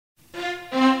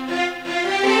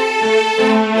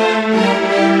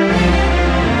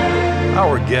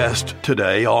guest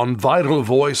today on Vital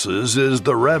Voices is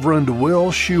the Reverend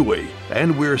Will Shewey,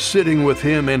 and we're sitting with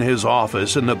him in his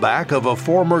office in the back of a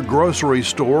former grocery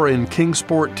store in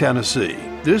Kingsport, Tennessee.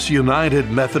 This United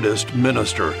Methodist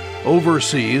minister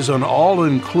oversees an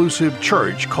all-inclusive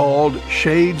church called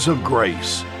Shades of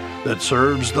Grace that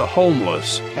serves the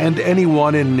homeless and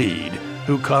anyone in need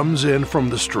who comes in from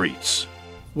the streets.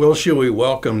 Will Shewey,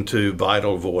 welcome to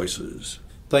Vital Voices.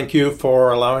 Thank you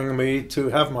for allowing me to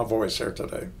have my voice here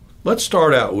today. Let's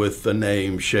start out with the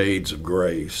name Shades of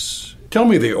Grace. Tell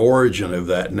me the origin of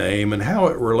that name and how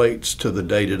it relates to the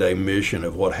day-to-day mission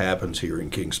of what happens here in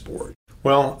Kingsport.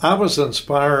 Well, I was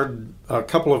inspired a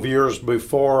couple of years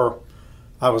before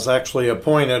I was actually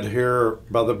appointed here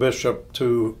by the bishop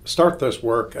to start this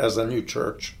work as a new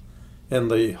church in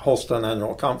the Holston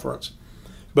Annual Conference.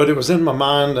 But it was in my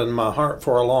mind and my heart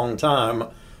for a long time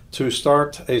to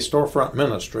start a storefront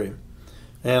ministry.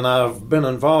 And I've been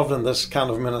involved in this kind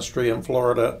of ministry in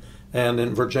Florida and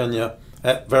in Virginia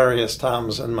at various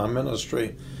times in my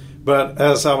ministry. But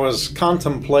as I was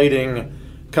contemplating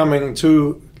coming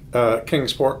to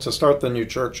Kingsport to start the new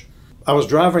church, I was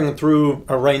driving through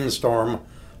a rainstorm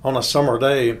on a summer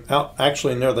day out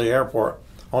actually near the airport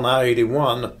on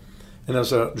I-81. And it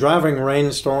was a driving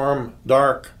rainstorm,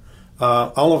 dark.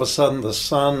 All of a sudden the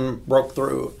sun broke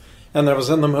through, and there was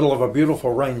in the middle of a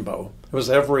beautiful rainbow. It was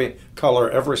every color,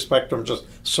 every spectrum just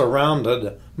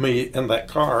surrounded me in that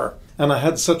car. And I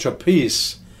had such a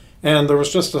peace. And there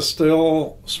was just a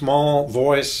still, small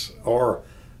voice, or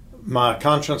my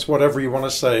conscience, whatever you want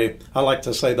to say, I like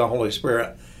to say the Holy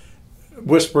Spirit,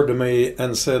 whispered to me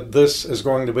and said, this is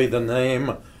going to be the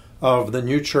name of the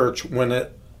new church when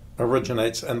it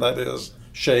originates, and that is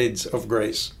Shades of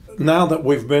Grace. Now that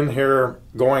we've been here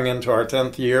going into our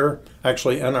 10th year,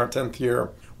 actually in our 10th year,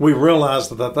 we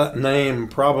realized that that name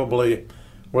probably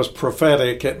was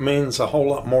prophetic. It means a whole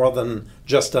lot more than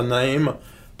just a name,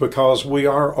 because we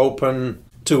are open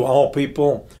to all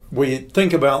people. We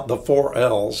think about the 4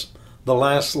 L's, the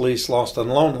last, least, lost, and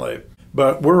lonely,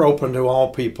 but we're open to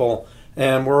all people,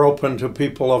 and we're open to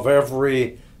people of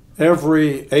every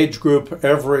age group,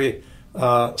 every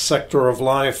sector of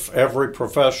life, every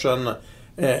profession,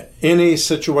 any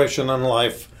situation in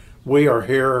life. We are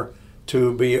here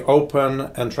to be open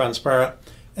and transparent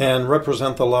and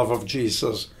represent the love of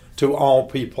Jesus to all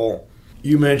people.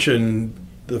 You mentioned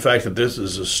the fact that this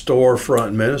is a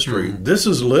storefront ministry. Mm-hmm. This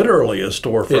is literally a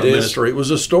storefront ministry. It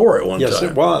was a store at one time. Yes,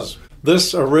 it was.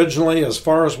 This originally, as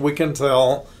far as we can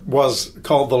tell, was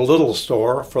called the Little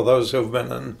Store for those who've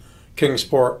been in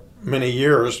Kingsport many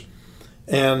years.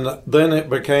 And then it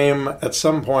became, at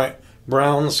some point,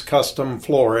 Brown's Custom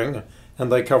Flooring,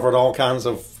 and they covered all kinds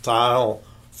of tile,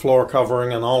 floor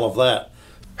covering, and all of that.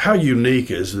 How unique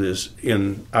is this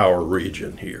in our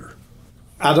region here?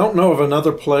 I don't know of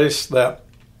another place that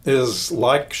is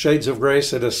like Shades of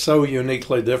Grace. It is so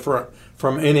uniquely different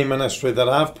from any ministry that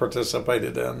I've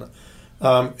participated in.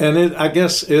 And it, I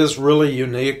guess, is really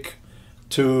unique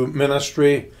to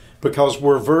ministry because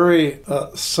we're very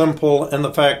simple in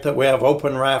the fact that we have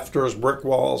open rafters, brick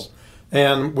walls,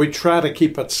 and we try to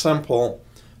keep it simple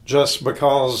just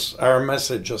because our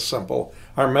message is simple.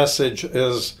 Our message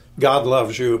is God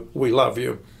loves you, we love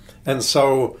you. And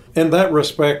so in that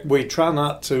respect, we try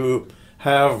not to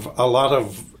have a lot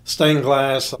of stained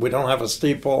glass. We don't have a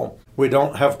steeple. We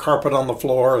don't have carpet on the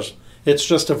floors. It's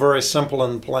just a very simple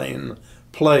and plain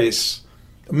place,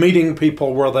 meeting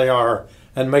people where they are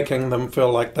and making them feel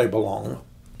like they belong.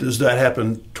 Does that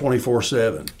happen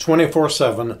 24/7?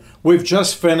 24/7. We've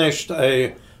just finished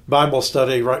a Bible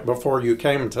study right before you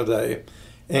came today,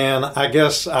 and I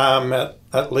guess I met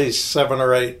at least 7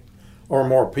 or 8 or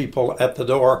more people at the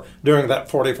door during that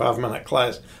 45-minute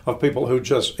class of people who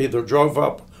just either drove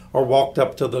up or walked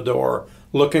up to the door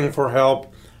looking for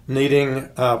help, needing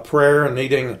prayer,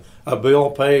 needing a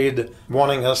bill paid,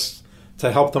 wanting us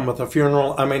to help them with a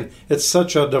funeral. I mean, it's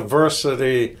such a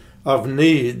diversity of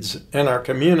needs in our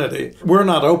community. We're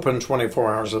not open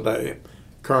 24 hours a day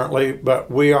currently,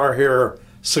 but we are here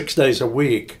 6 days a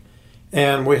week,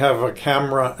 and we have a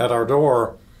camera at our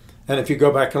door. And if you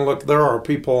go back and look, there are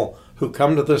people who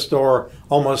come to this door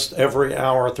almost every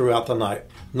hour throughout the night,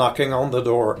 knocking on the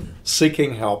door,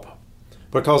 seeking help.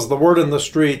 Because the word in the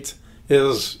street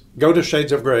is, go to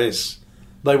Shades of Grace,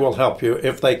 they will help you.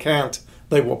 If they can't,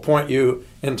 they will point you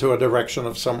into a direction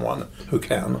of someone who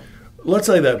can. Let's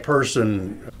say that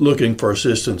person looking for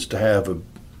assistance to have a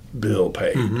bill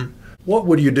paid. Mm-hmm. What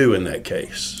would you do in that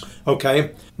case?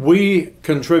 Okay, we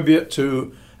contribute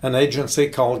to an agency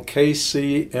called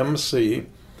KCMC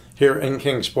here in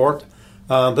Kingsport.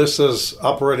 This is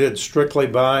operated strictly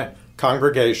by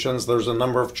congregations. There's a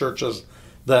number of churches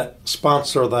that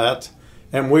sponsor that.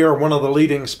 And we are one of the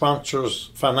leading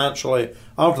sponsors financially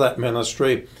of that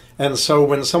ministry. And so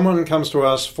when someone comes to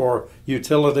us for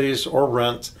utilities or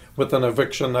rent with an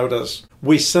eviction notice,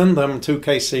 we send them to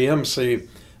KCMC.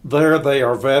 There they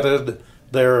are vetted,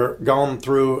 they're gone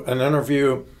through an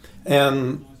interview,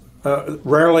 and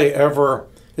rarely ever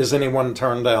is anyone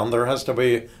turned down. There has to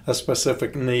be a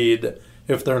specific need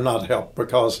if they're not helped,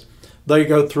 because they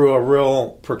go through a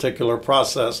real particular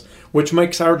process, which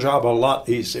makes our job a lot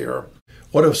easier.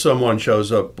 What if someone shows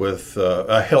up with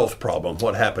a health problem?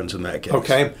 What happens in that case?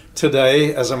 Okay.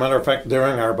 Today, as a matter of fact,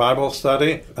 during our Bible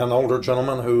study, an older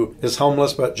gentleman who is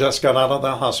homeless but just got out of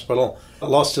the hospital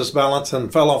lost his balance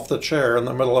and fell off the chair in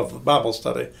the middle of the Bible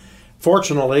study.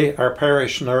 Fortunately, our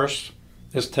parish nurse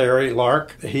is Terry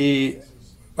Lark. He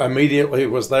immediately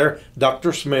was there.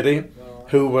 Dr. Smitty,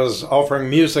 who was offering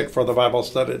music for the Bible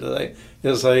study today,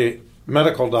 is a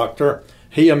medical doctor.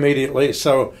 He immediately,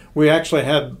 so we actually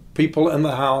had people in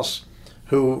the house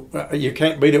who, you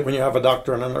can't beat it when you have a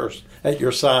doctor and a nurse at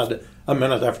your side a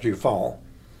minute after you fall.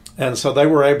 And so they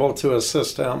were able to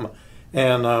assist him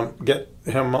and get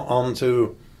him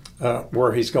onto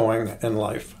where he's going in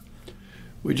life.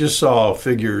 We just saw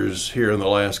figures here in the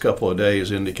last couple of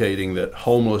days indicating that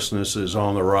homelessness is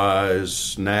on the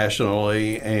rise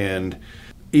nationally and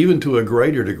even to a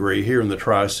greater degree here in the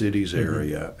Tri-Cities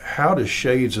area. How does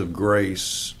Shades of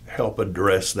Grace help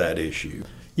address that issue?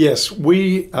 Yes,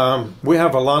 we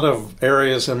have a lot of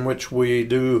areas in which we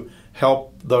do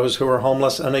help those who are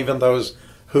homeless and even those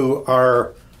who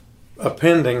are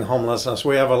pending homelessness.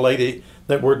 We have a lady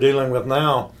that we're dealing with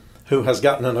now who has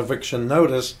gotten an eviction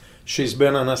notice. She's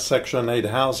been in a Section 8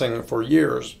 housing for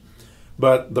years,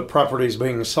 but the property's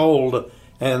being sold,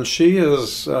 and she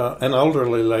is an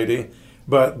elderly lady,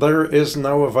 but there is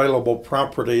no available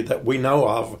property that we know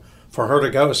of for her to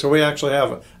go. So we actually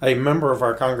have a member of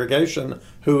our congregation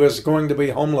who is going to be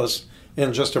homeless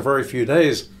in just a very few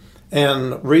days.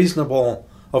 And reasonable,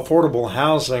 affordable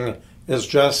housing is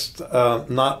just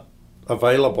not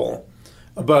available.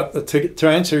 But to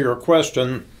answer your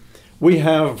question, we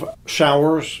have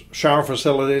shower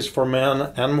facilities for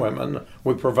men and women.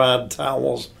 We provide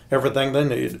towels, everything they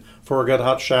need for a good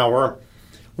hot shower.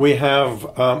 We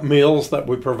have meals that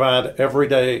we provide every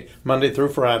day, Monday through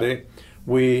Friday.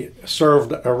 We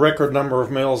served a record number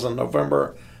of meals in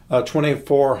November,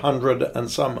 2,400 and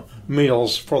some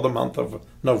meals for the month of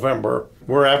November.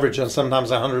 We're averaging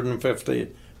sometimes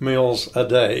 150 meals a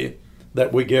day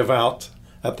that we give out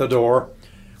at the door.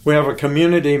 We have a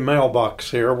community mailbox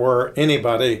here where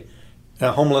anybody,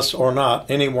 homeless or not,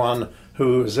 anyone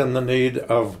who is in the need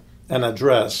of an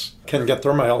address can get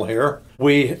their mail here.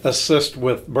 We assist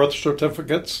with birth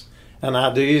certificates and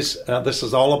IDs. This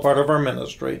is all a part of our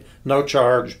ministry, no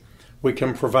charge. We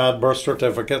can provide birth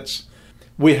certificates.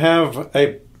 We have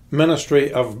a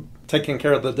ministry of taking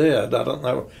care of the dead. I don't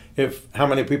know how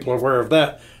many people are aware of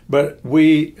that, but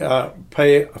we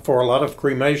pay for a lot of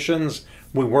cremations.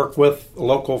 We work with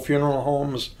local funeral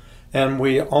homes, and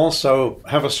we also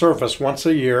have a service once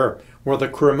a year where the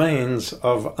remains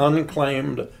of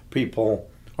unclaimed people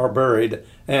are buried.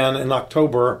 And in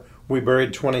October, we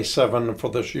buried 27 for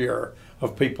this year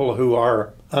of people who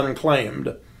are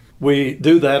unclaimed. We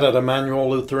do that at Emmanuel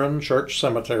Lutheran Church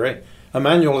Cemetery.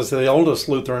 Emmanuel is the oldest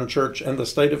Lutheran church in the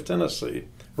state of Tennessee,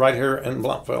 right here in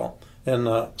Bluntville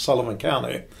in Sullivan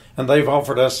County. And they've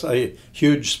offered us a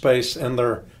huge space in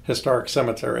their historic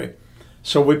cemetery.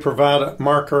 So we provide a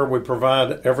marker, we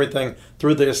provide everything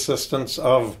through the assistance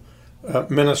of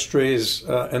ministries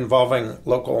involving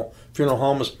local funeral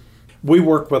homes. We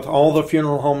work with all the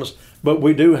funeral homes, but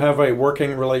we do have a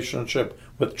working relationship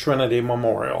with Trinity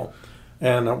Memorial.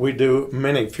 And we do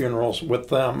many funerals with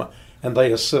them, and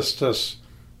they assist us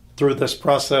through this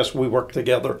process. We work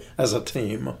together as a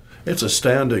team. It's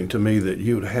astounding to me that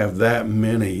you'd have that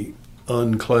many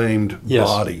unclaimed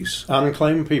bodies.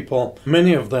 Unclaimed people.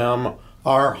 Many of them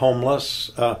are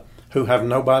homeless who have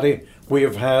nobody. We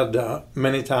have had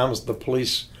many times the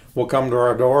police will come to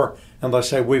our door and they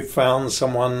say, we've found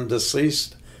someone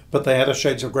deceased, but they had a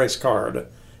Shades of Grace card.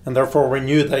 And therefore we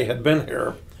knew they had been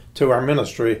here to our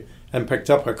ministry and picked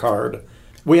up a card.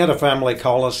 We had a family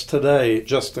call us today,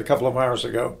 just a couple of hours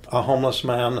ago, a homeless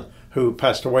man who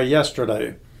passed away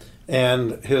yesterday.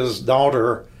 And his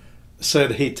daughter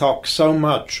said he talked so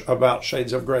much about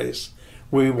Shades of Grace.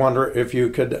 We wonder if you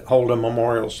could hold a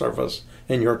memorial service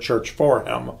in your church for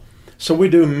him. So we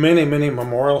do many, many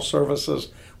memorial services.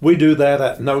 We do that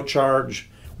at no charge.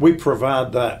 We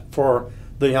provide that for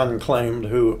the unclaimed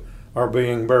who are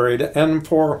being buried and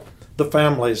for the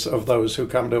families of those who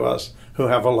come to us who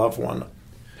have a loved one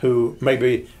who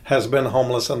maybe has been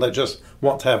homeless and they just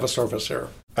want to have a service here.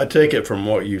 I take it from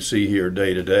what you see here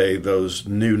day to day, those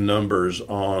new numbers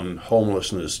on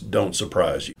homelessness don't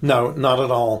surprise you. No, not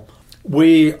at all.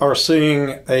 We are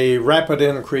seeing a rapid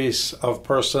increase of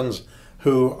persons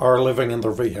who are living in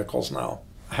their vehicles now.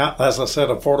 As I said,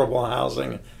 affordable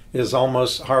housing is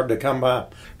almost hard to come by.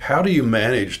 How do you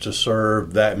manage to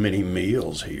serve that many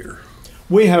meals here?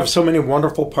 We have so many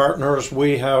wonderful partners.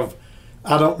 We have,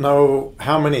 I don't know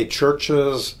how many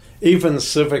churches, even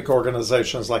civic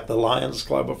organizations like the Lions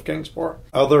Club of Kingsport.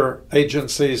 Other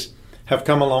agencies have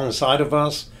come alongside of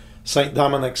us. St.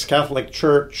 Dominic's Catholic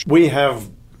Church. We have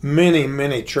many,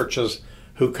 many churches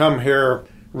who come here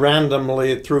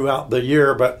randomly throughout the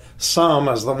year, but some,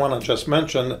 as the one I just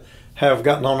mentioned, have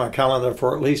gotten on our calendar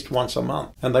for at least once a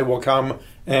month. And they will come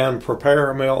and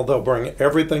prepare a meal. They'll bring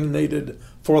everything needed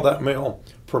for that meal,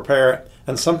 prepare it,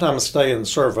 and sometimes stay and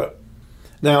serve it.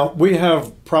 Now, we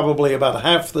have probably about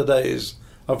half the days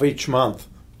of each month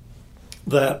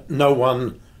that no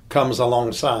one comes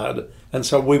alongside, and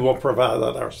so we will provide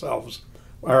that ourselves.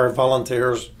 Our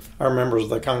volunteers, our members of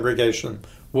the congregation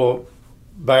will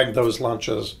bag those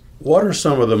lunches. What are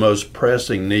some of the most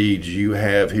pressing needs you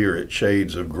have here at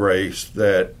Shades of Grace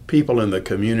that people in the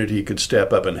community could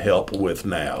step up and help with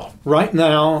now? Right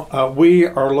now, we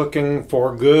are looking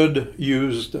for good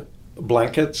used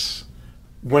blankets,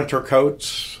 winter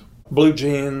coats, blue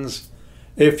jeans.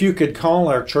 If you could call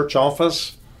our church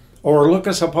office or look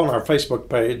us up on our Facebook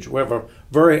page, we have a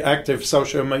very active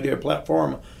social media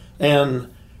platform,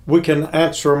 and we can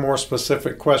answer more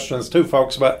specific questions too,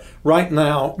 folks. But right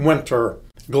now, winter,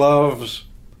 gloves,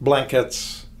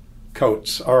 blankets,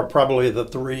 coats are probably the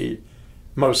three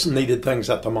most needed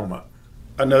things at the moment.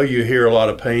 I know you hear a lot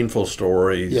of painful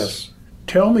stories. Yes.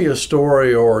 Tell me a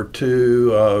story or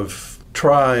two of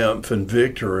triumph and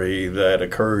victory that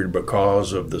occurred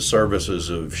because of the services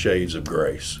of Shades of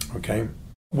Grace. Okay.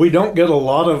 We don't get a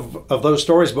lot of those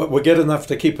stories, but we get enough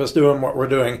to keep us doing what we're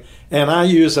doing. And I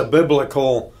use a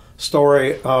biblical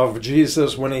story of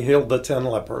Jesus when he healed the 10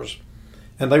 lepers.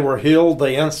 And they were healed,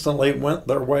 they instantly went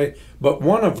their way, but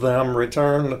one of them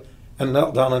returned and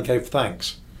knelt down and gave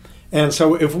thanks. And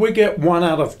so if we get 1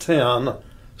 out of 10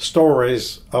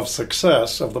 stories of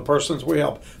success of the persons we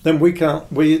help, then we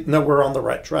know we're on the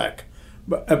right track.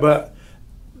 But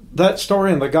that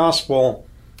story in the gospel,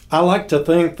 I like to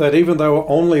think that even though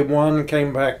only one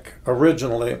came back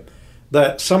originally,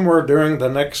 that somewhere during the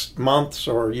next months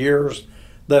or years,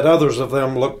 that others of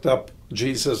them looked up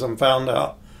Jesus and found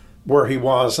out where he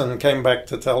was and came back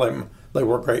to tell him they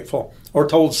were grateful, or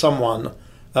told someone,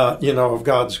 of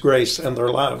God's grace in their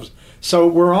lives. So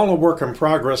we're all a work in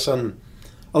progress, and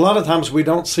a lot of times we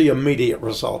don't see immediate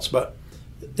results, but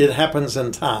it happens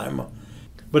in time.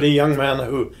 But a young man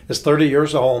who is 30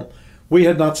 years old, we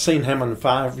had not seen him in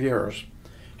 5 years.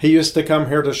 He used to come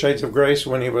here to Shades of Grace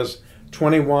when he was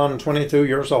 21, 22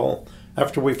 years old.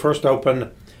 After we first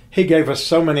opened, he gave us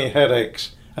so many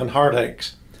headaches and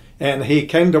heartaches. And he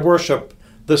came to worship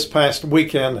this past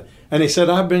weekend, and he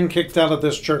said, I've been kicked out of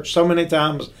this church so many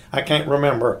times, I can't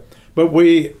remember. But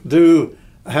we do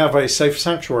have a safe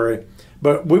sanctuary.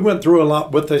 But we went through a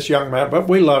lot with this young man, but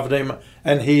we loved him,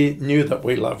 and he knew that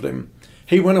we loved him.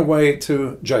 He went away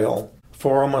to jail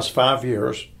for almost 5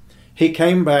 years. He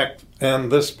came back,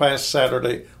 and this past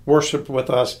Saturday worshiped with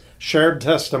us, shared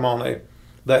testimony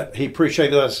that he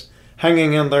appreciated us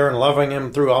hanging in there and loving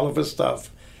him through all of his stuff.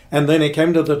 And then he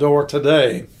came to the door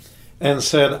today and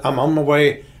said, I'm on my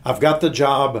way. I've got the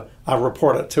job. I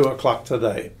report at 2 o'clock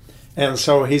today. And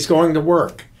so he's going to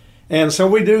work. And so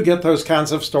we do get those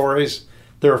kinds of stories.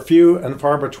 They're few and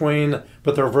far between,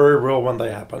 but they're very real when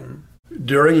they happen.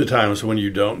 During the times when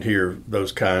you don't hear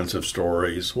those kinds of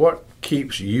stories, what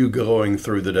keeps you going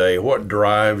through the day? What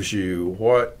drives you?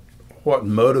 What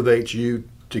motivates you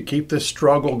to keep this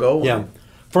struggle going? Yeah.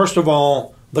 First of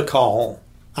all, the call.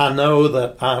 I know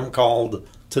that I'm called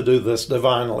to do this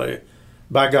divinely.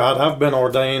 By God, I've been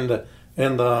ordained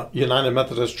in the United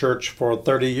Methodist Church for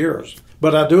 30 years.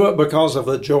 But I do it because of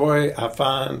the joy I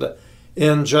find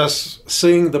in just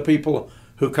seeing the people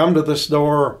who come to this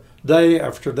door day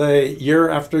after day, year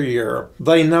after year.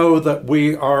 They know that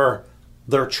we are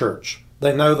their church.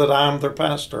 They know that I'm their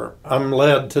pastor. I'm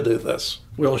led to do this.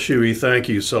 Will Shewey, thank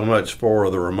you so much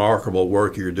for the remarkable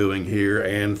work you're doing here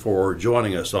and for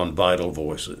joining us on Vital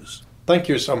Voices. Thank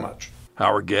you so much.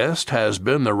 Our guest has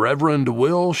been the Reverend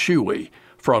Will Shewey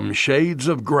from Shades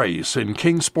of Grace in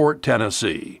Kingsport,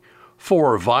 Tennessee.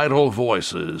 For Vital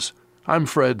Voices, I'm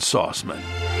Fred Saussman.